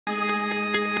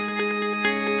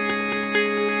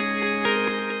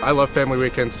I love family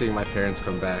weekends, seeing my parents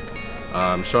come back,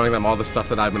 showing them all the stuff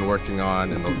that I've been working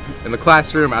on in the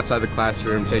classroom, outside the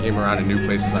classroom, taking them around to new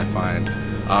places I find.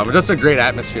 Just a great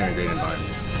atmosphere and a great environment.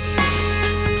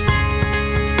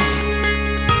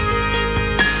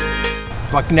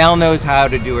 Bucknell knows how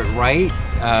to do it right.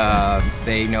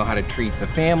 They know how to treat the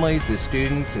families, the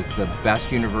students. It's the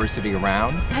best university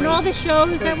around. And all the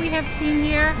shows that we have seen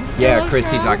here. Yeah,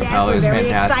 Christy's acapella is fantastic. Yes, we're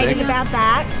very excited about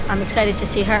that. I'm excited to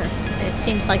see her. It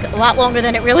seems like a lot longer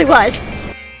than it really was.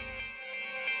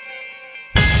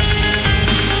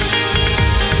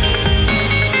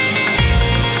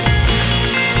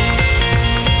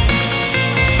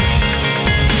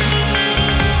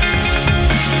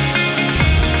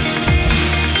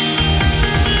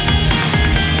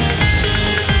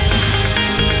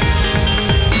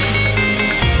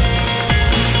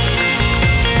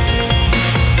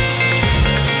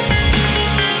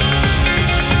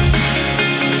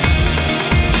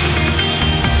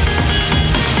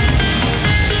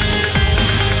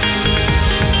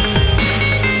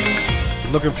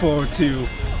 Looking forward to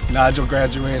Nigel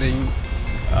graduating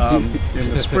in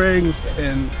the spring,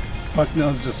 and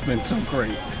Bucknell's just been so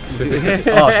great. It's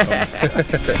awesome.